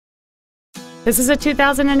This is a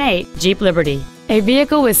 2008 Jeep Liberty, a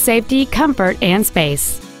vehicle with safety, comfort, and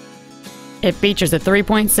space. It features a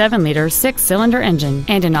 3.7-liter six-cylinder engine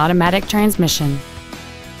and an automatic transmission.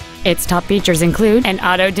 Its top features include an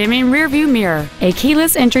auto-dimming rearview mirror, a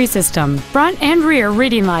keyless entry system, front and rear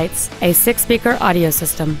reading lights, a 6-speaker audio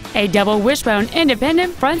system, a double wishbone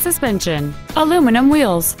independent front suspension, aluminum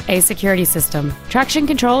wheels, a security system, traction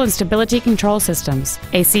control and stability control systems,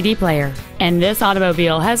 a CD player, and this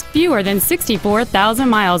automobile has fewer than 64,000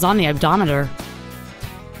 miles on the odometer.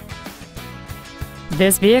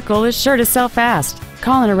 This vehicle is sure to sell fast.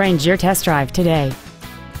 Call and arrange your test drive today.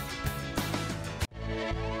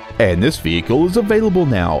 And this vehicle is available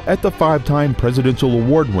now at the 5-time Presidential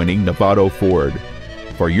Award-winning Novato Ford.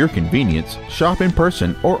 For your convenience, shop in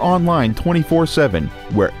person or online 24/7,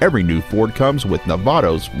 where every new Ford comes with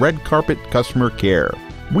Novato's red carpet customer care.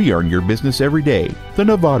 We earn your business every day, the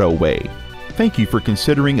Novato way. Thank you for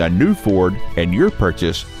considering a new Ford and your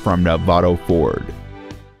purchase from Novato Ford.